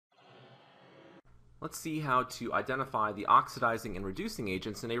Let's see how to identify the oxidizing and reducing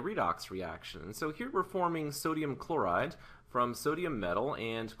agents in a redox reaction. And so here we're forming sodium chloride from sodium metal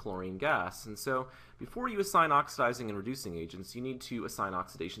and chlorine gas. And so before you assign oxidizing and reducing agents, you need to assign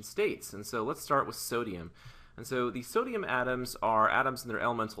oxidation states. And so let's start with sodium. And so the sodium atoms are atoms in their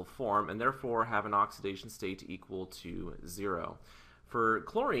elemental form and therefore have an oxidation state equal to 0. For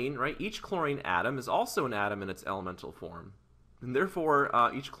chlorine, right, each chlorine atom is also an atom in its elemental form. And therefore,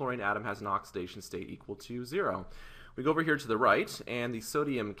 each chlorine atom has an oxidation state equal to 0. We go over here to the right, and the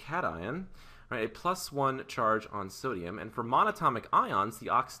sodium cation, right, a +1 charge on sodium. And for monatomic ions, the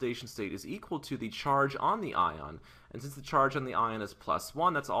oxidation state is equal to the charge on the ion. And since the charge on the ion is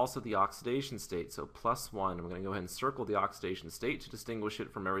 +1, that's also the oxidation state. So +1, I'm going to go ahead and circle the oxidation state to distinguish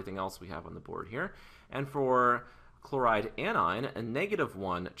it from everything else we have on the board here. And for chloride anion, a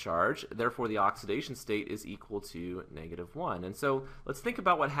 -1 charge, therefore the oxidation state is equal to -1. And so let's think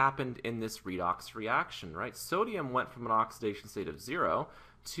about what happened in this redox reaction, right? Sodium went from an oxidation state of 0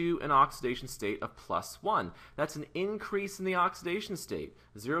 to an oxidation state of +1. That's an increase in the oxidation state.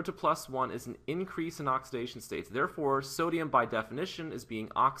 0 to +1 is an increase in oxidation states. Therefore, sodium by definition is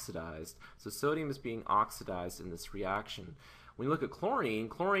being oxidized. So sodium is being oxidized in this reaction. When you look at chlorine,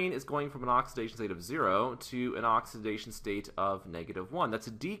 chlorine is going from an oxidation state of 0 to an oxidation state of -1. That's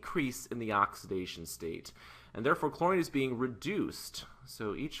a decrease in the oxidation state. And therefore, chlorine is being reduced.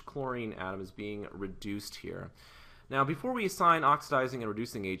 So each chlorine atom is being reduced here. Now, before we assign oxidizing and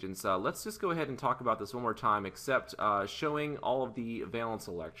reducing agents, let's just go ahead and talk about this one more time, except showing all of the valence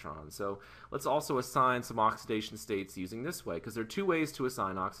electrons. So let's also assign some oxidation states using this way, because there are two ways to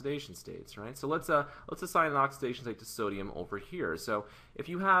assign oxidation states, right? So let's assign an oxidation state to sodium over here. So if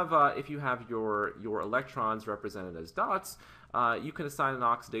you have your electrons represented as dots, you can assign an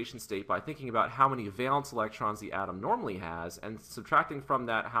oxidation state by thinking about how many valence electrons the atom normally has and subtracting from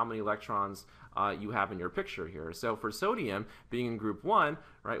that how many electrons you have in your picture here. So for sodium, being in group 1,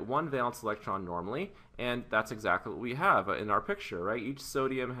 right, 1 valence electron normally, and that's exactly what we have in our picture, right? Each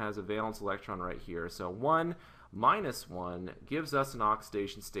sodium has a valence electron right here. So 1 minus 1 gives us an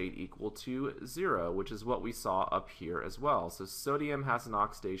oxidation state equal to 0, which is what we saw up here as well. So sodium has an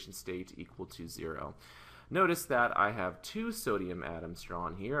oxidation state equal to 0. Notice that I have 2 sodium atoms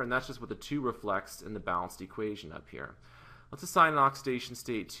drawn here, and that's just what the 2 reflects in the balanced equation up here. Let's assign an oxidation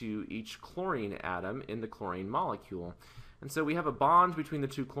state to each chlorine atom in the chlorine molecule. And so we have a bond between the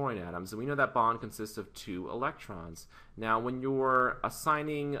 2 chlorine atoms, and we know that bond consists of 2 electrons. Now, when you're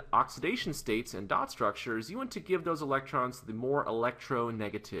assigning oxidation states and dot structures, you want to give those electrons to the more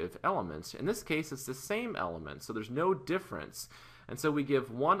electronegative element. In this case, it's the same element, so there's no difference. And so we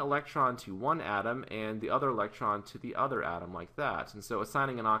give 1 electron to one atom and the other electron to the other atom like that. And so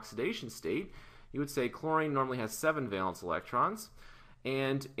assigning an oxidation state, you would say chlorine normally has 7 valence electrons.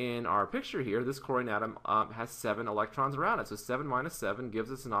 And in our picture here, this chlorine atom has 7 electrons around it. So 7 minus 7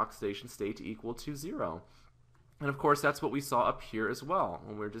 gives us an oxidation state equal to 0. And of course, that's what we saw up here as well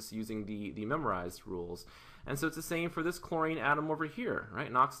when we're just using the memorized rules. And so it's the same for this chlorine atom over here, right?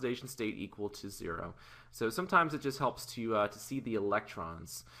 An oxidation state equal to 0. So sometimes it just helps to see the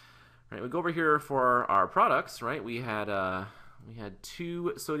electrons. Right, we go over here for our products, right? We had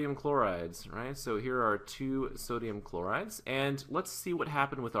 2 sodium chlorides, right? So here are 2 sodium chlorides, and let's see what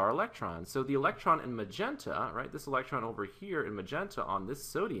happened with our electrons. So the electron in magenta, right? This electron over here in magenta on this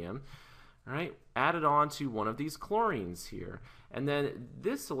sodium, right, added on to one of these chlorines here. And then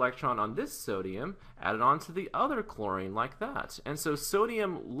this electron on this sodium added on to the other chlorine like that. And so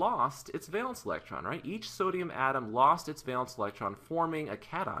sodium lost its valence electron, right? Each sodium atom lost its valence electron, forming a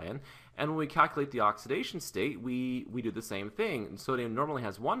cation. And when we calculate the oxidation state, we do the same thing. Sodium normally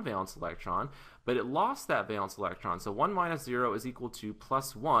has 1 valence electron, but it lost that valence electron. So 1 minus 0 is equal to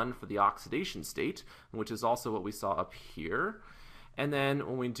 +1 for the oxidation state, which is also what we saw up here. And then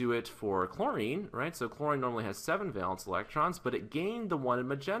when we do it for chlorine, right, so chlorine normally has 7 valence electrons, but it gained the one in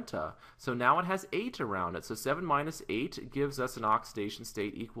magenta. So now it has 8 around it. So 7 minus 8 gives us an oxidation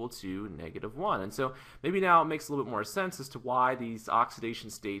state equal to -1. And so maybe now it makes a little bit more sense as to why these oxidation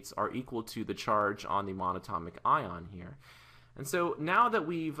states are equal to the charge on the monatomic ion here. And so now that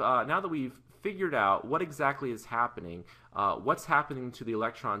we've figured out what exactly is happening, what's happening to the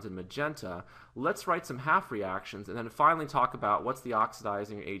electrons in magenta, let's write some half reactions and then finally talk about what's the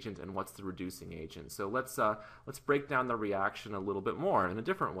oxidizing agent and what's the reducing agent. So let's break down the reaction a little bit more in a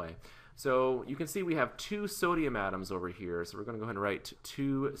different way. So you can see we have 2 sodium atoms over here, so we're going to go ahead and write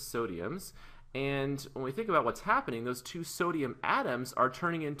 2 sodiums. And when we think about what's happening, those 2 sodium atoms are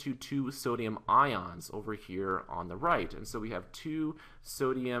turning into 2 sodium ions over here on the right. And so we have 2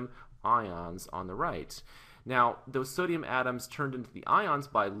 sodium ions on the right. Now, those sodium atoms turned into the ions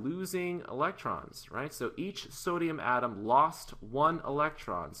by losing electrons, right? So each sodium atom lost 1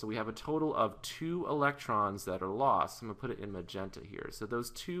 electron. So we have a total of 2 electrons that are lost. I'm going to put it in magenta here. So those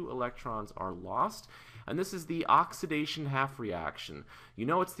 2 electrons are lost. And this is the oxidation half reaction. You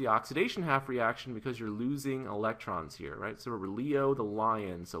know it's the oxidation half reaction because you're losing electrons here, right? So we're Leo the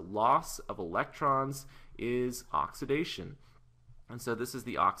lion. So loss of electrons is oxidation. And so this is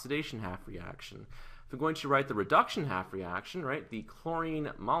the oxidation half reaction. If we're going to write the reduction half reaction, right, the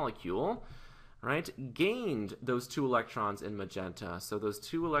chlorine molecule, right, gained those 2 electrons in magenta. So those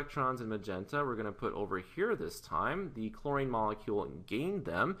 2 electrons in magenta we're going to put over here this time. The chlorine molecule gained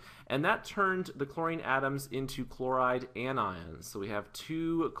them, and that turned the chlorine atoms into chloride anions. So we have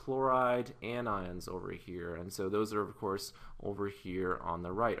 2 chloride anions over here, and so those are, of course, over here on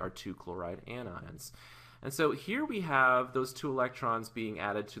the right are 2 chloride anions. And so here we have those 2 electrons being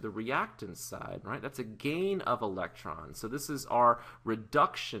added to the reactant side, right? That's a gain of electrons. So this is our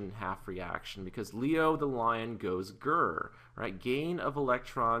reduction half reaction because Leo the lion goes grr, right? Gain of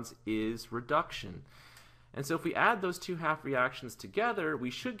electrons is reduction. And so if we add those 2 half reactions together, we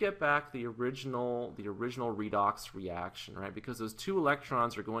should get back the original redox reaction, right? Because those 2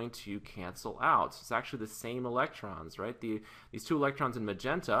 electrons are going to cancel out. So it's actually the same electrons, right? These 2 electrons in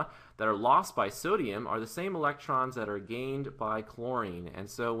magenta that are lost by sodium are the same electrons that are gained by chlorine. And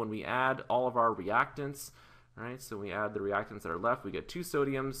so when we add all of our reactants, right? So we add the reactants that are left, we get 2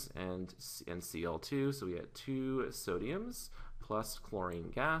 sodiums and Cl2, so we get 2 sodiums plus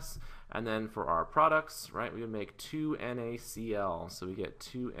chlorine gas. And then for our products, right, we would make 2 NaCl. So we get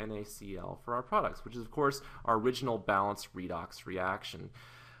 2 NaCl for our products, which is, of course, our original balanced redox reaction.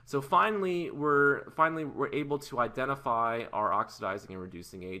 So finally, we're able to identify our oxidizing and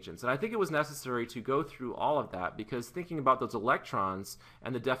reducing agents. And I think it was necessary to go through all of that because thinking about those electrons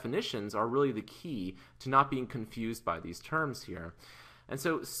and the definitions are really the key to not being confused by these terms here. And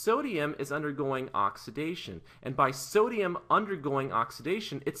so sodium is undergoing oxidation, and by sodium undergoing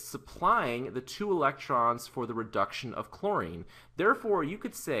oxidation, it's supplying the 2 electrons for the reduction of chlorine. Therefore, you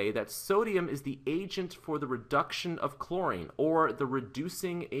could say that sodium is the agent for the reduction of chlorine, or the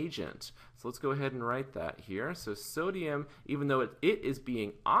reducing agent. So let's go ahead and write that here. So sodium, even though it is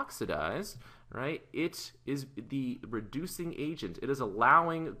being oxidized, right, it is the reducing agent. It is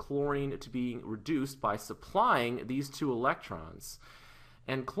allowing chlorine to be reduced by supplying these 2 electrons.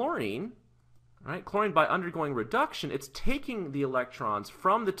 And chlorine, right, chlorine by undergoing reduction, it's taking the electrons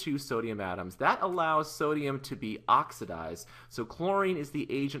from the 2 sodium atoms. That allows sodium to be oxidized. So chlorine is the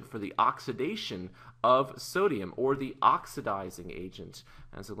agent for the oxidation of sodium, or the oxidizing agent.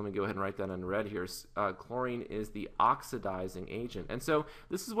 And so let me go ahead and write that in red here. Chlorine is the oxidizing agent. And so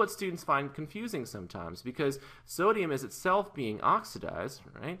this is what students find confusing sometimes, because sodium is itself being oxidized,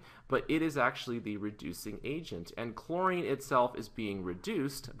 right? But it is actually the reducing agent. And chlorine itself is being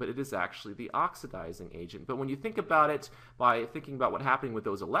reduced, but it is actually the oxidizing agent. But when you think about it by thinking about what's happening with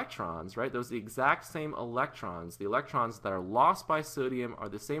those electrons, right? Those are the exact same electrons. The electrons that are lost by sodium are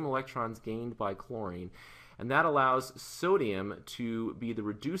the same electrons gained by chlorine. And that allows sodium to be the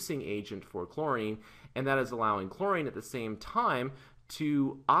reducing agent for chlorine, and that is allowing chlorine at the same time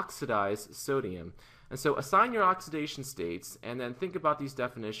to oxidize sodium. And so assign your oxidation states, and then think about these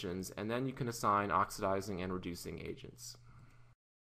definitions, and then you can assign oxidizing and reducing agents.